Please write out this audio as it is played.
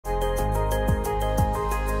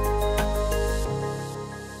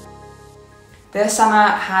The summer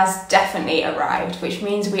has definitely arrived, which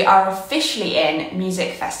means we are officially in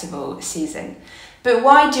music festival season. But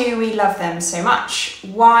why do we love them so much?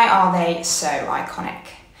 Why are they so iconic?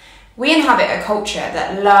 We inhabit a culture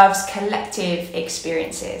that loves collective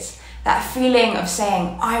experiences, that feeling of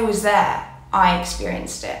saying, I was there, I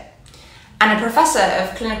experienced it. And a professor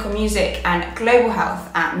of clinical music and global health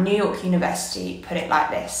at New York University put it like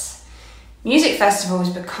this: music festivals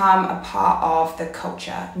become a part of the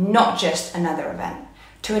culture, not just another event.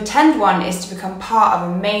 To attend one is to become part of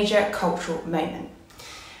a major cultural moment.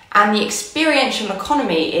 And the experiential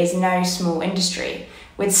economy is no small industry,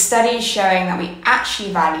 with studies showing that we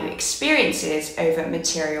actually value experiences over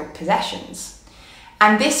material possessions.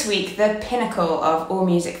 And this week, the pinnacle of all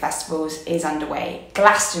music festivals is underway,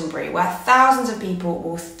 Glastonbury, where thousands of people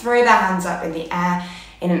will throw their hands up in the air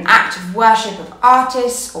in an act of worship of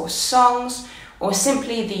artists or songs, or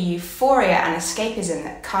simply the euphoria and escapism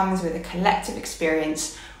that comes with a collective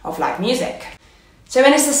experience of live music. So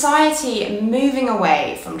in a society moving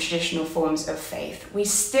away from traditional forms of faith, we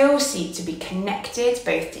still seek to be connected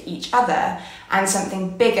both to each other and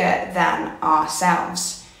something bigger than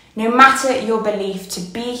ourselves. No matter your belief, to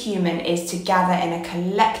be human is to gather in a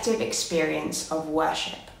collective experience of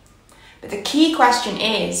worship. But the key question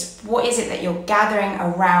is, what is it that you're gathering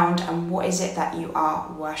around and what is it that you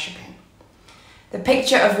are worshipping? The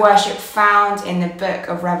picture of worship found in the book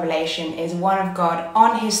of Revelation is one of God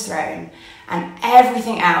on his throne and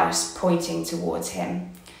everything else pointing towards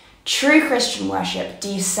him. True Christian worship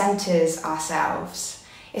decenters ourselves.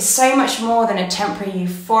 It's so much more than a temporary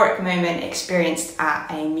euphoric moment experienced at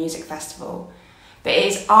a music festival, but it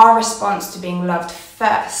is our response to being loved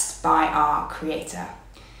first by our Creator.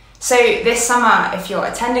 So this summer, if you're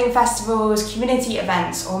attending festivals, community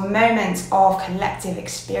events, or moments of collective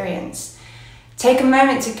experience, take a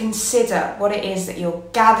moment to consider what it is that you're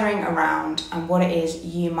gathering around and what it is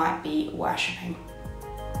you might be worshipping.